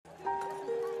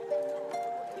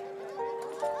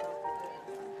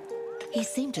He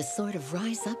seemed to sort of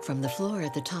rise up from the floor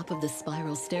at the top of the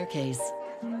spiral staircase.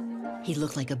 He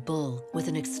looked like a bull with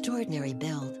an extraordinary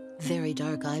build, very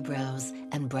dark eyebrows,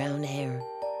 and brown hair.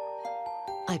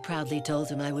 I proudly told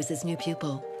him I was his new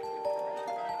pupil.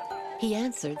 He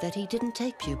answered that he didn't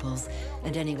take pupils,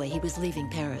 and anyway, he was leaving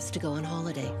Paris to go on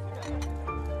holiday.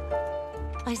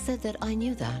 I said that I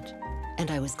knew that,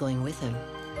 and I was going with him.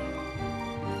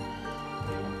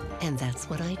 And that's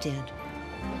what I did.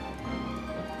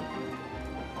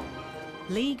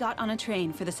 Lee got on a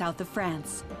train for the south of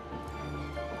France.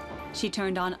 She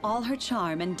turned on all her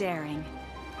charm and daring.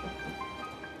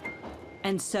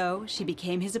 And so she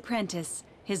became his apprentice,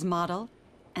 his model,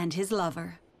 and his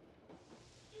lover.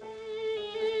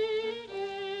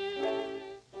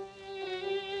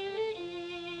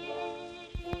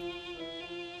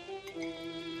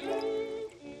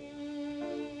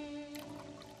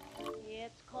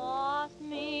 It's cost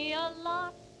me a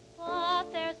lot,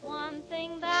 but there's one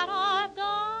thing that I've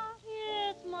got,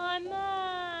 it's my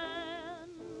man.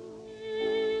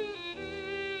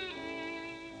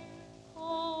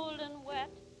 Cold and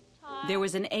wet. There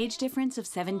was an age difference of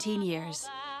 17 years.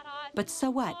 But so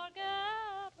what?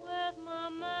 With my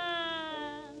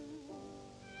man.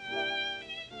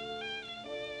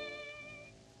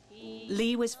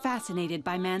 Lee was fascinated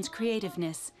by man's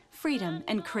creativeness, freedom,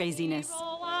 and craziness.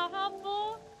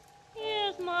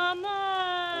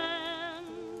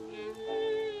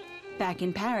 Back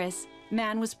in Paris,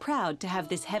 man was proud to have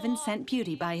this heaven-sent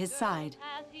beauty by his side.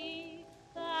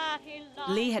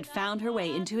 Lee had found her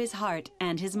way into his heart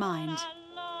and his mind.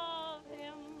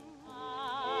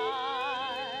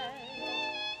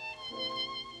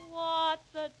 What's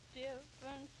the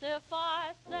difference if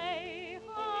I say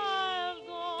I'll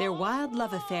go? Their wild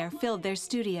love affair filled their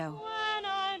studio. When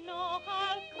I know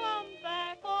I'll come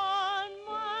back on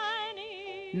my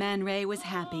knees. Man Ray was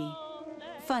happy,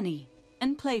 funny,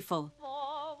 and playful.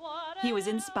 He was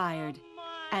inspired.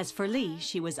 As for Lee,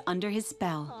 she was under his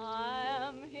spell.